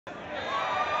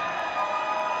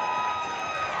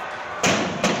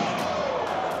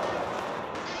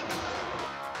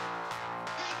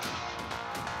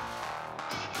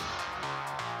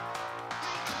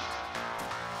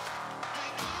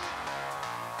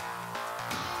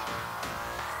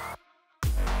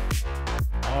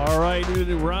right,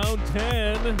 into round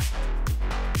 10.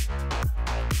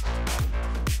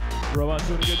 Robots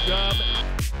doing a good job.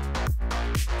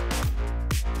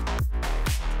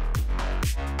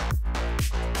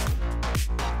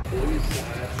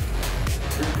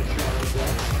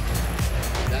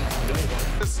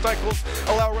 Cycles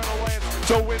allow Red Alliance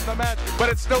to win the match, but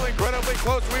it's still incredibly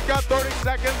close. We've got 30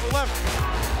 seconds left.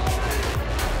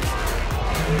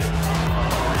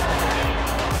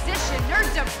 Position, Nerd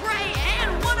Debray,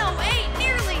 and 108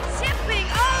 nearly tipping.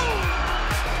 Oh!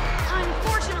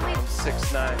 Unfortunately.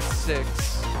 696.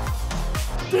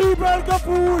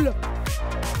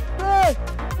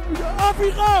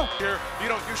 Here, you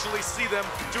don't usually see them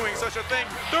doing such a thing.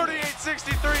 38-63 is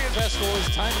successful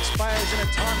as time expires in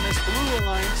autonomous. Blue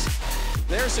Alliance,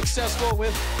 they're successful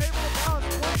with able to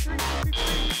balance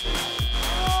 23-63.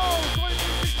 Oh,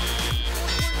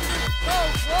 23-63. So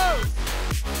close.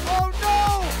 Oh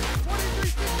no!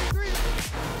 23-63.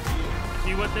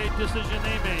 See what decision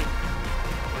they made.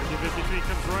 23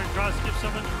 comes roaring across, gives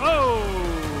someone.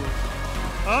 Oh!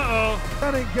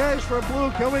 Not engaged for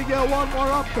Blue. Can we get one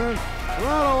more up there? Red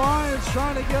Alliance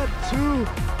trying to get two.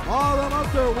 All of them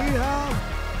up there. We have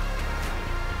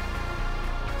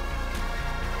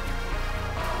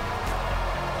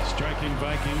Striking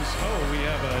Vikings. Oh, we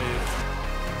have a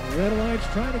Red Alliance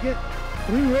trying to get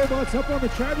three robots up on the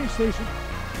charging station.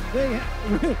 They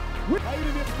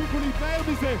היינו יצליחו להתנער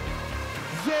מזה.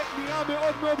 זה נראה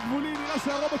מאוד מאוד גבולי, נראה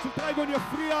שהרובוט של טרייגון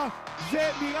יפריע.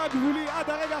 זה נראה גבולי עד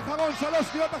הרגע האחרון, 3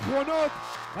 שניות אחרונות.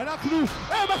 הם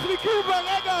מחליקים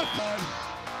ברגע האחרון.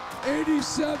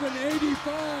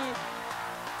 87-85.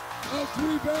 A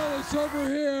 3 balance over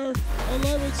here.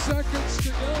 11 seconds to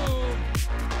go.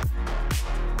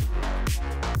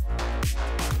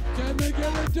 Can they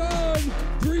get it done?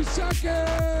 3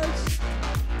 seconds.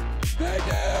 They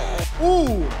did.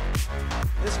 Ooh.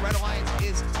 This Red Alliance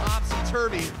is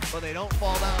topsy-turvy, but they don't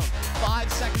fall down.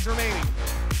 5 seconds remaining.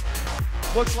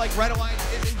 Looks like Red Alliance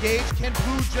is engaged. Can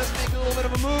Blue just make a little bit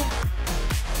of a move?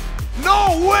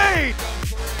 No way!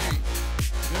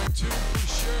 They're 2 for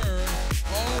sure.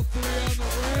 All 3 on the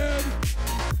red.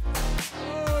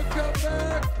 Oh, come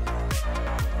back.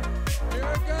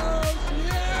 Here it goes.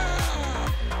 Yeah!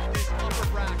 This upper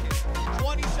bracket.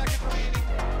 20 seconds remaining.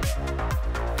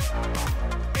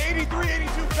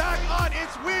 83-82 back on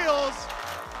its wheels.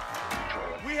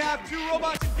 We have 2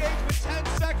 robots engaged with 10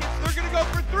 seconds. They're going to go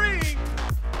for 3.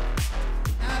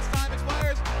 As time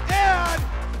expires. And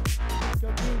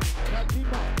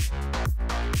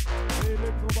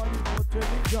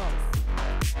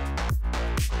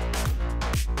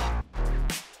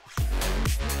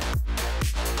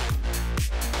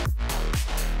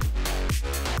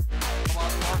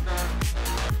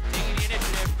taking the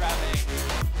initiative, grabbing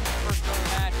first go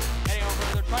match, heading over.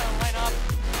 They're trying to line up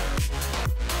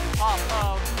top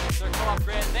of their co-op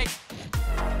grid.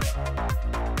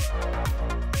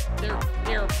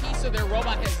 Their piece of their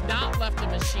robot has not left the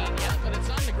machine yet, but it's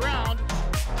on the ground.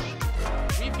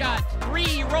 We've got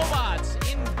 3 robots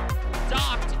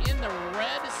docked in the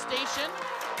red station,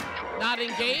 not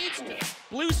engaged.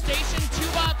 Blue station, 2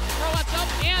 robots up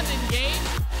and engaged.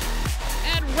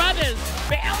 And red has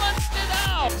balanced it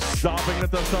out. Stopping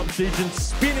at the substation,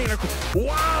 spinning.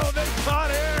 Wow, they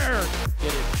caught air.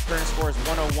 Get it. Current score is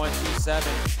 101-27.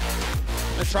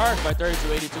 The charge by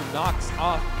 32-82 knocks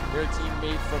off their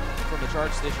teammate from the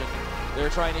charge station. They're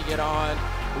trying to get on.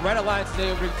 The Red Alliance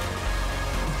today.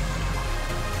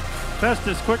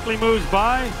 Festus quickly moves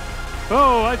by.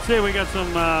 Oh, I'd say we got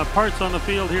some parts on the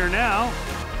field here now.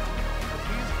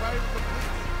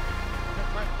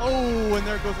 oh, and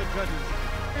there goes the judges.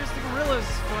 Here's the Gorillas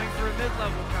going for a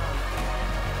mid-level count.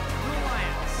 Blue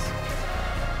Alliance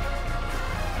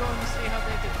going to see how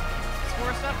they can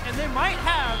score stuff, and they might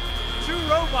have 2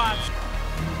 robots.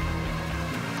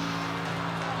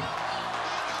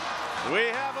 We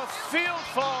have a field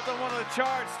fault on one of the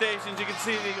charge stations. You can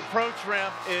see the approach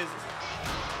ramp is...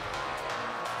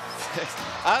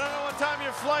 I don't know what time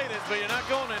your flight is, but you're not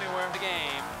going anywhere. The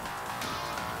game.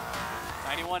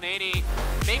 9180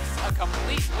 makes a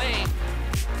complete link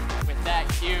with that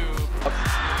cube.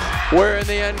 We're in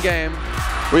the end game.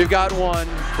 We've got 1,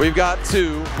 we've got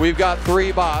 2, we've got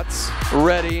 3 bots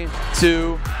ready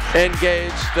to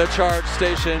engage the charge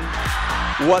station.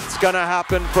 What's gonna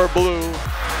happen for Blue?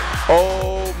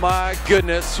 Oh my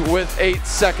goodness, with 8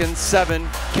 seconds, 7,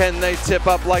 can they tip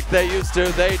up like they used to?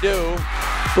 They do.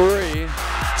 3,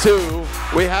 2,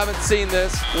 we haven't seen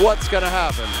this. What's gonna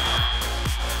happen?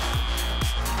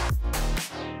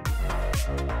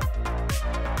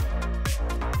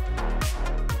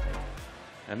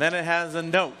 And then it has a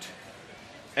note,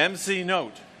 MC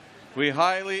note. we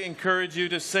highly encourage you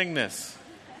to sing this.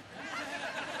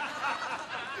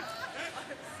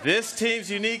 This team's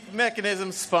unique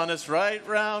mechanism spun us right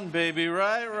round, baby,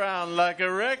 right round, like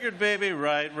a record, baby,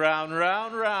 right round,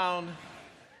 round, round.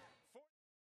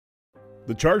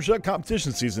 The Charged Up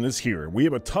competition season is here. We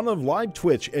have a ton of live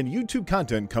Twitch and YouTube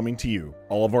content coming to you.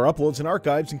 All of our uploads and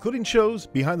archives, including shows,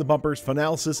 behind the bumpers,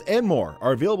 Finalysis, and more,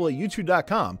 are available at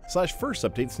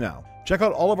youtube.com/firstupdatesnow. Check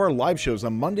out all of our live shows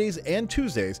on Mondays and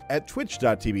Tuesdays at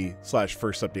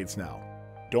twitch.tv/firstupdatesnow.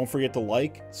 Don't forget to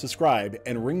like, subscribe,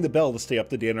 and ring the bell to stay up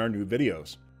to date on our new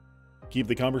videos. Keep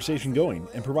the conversation going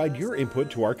and provide your input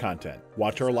to our content.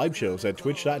 Watch our live shows at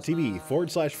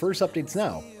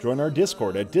twitch.tv/firstupdatesnow. Join our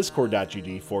Discord at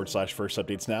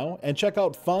discord.gg/firstupdatesnow, and check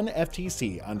out Fun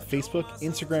FTC on Facebook,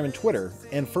 Instagram, and Twitter,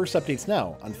 and First Updates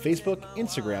Now on Facebook,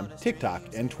 Instagram, TikTok,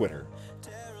 and Twitter.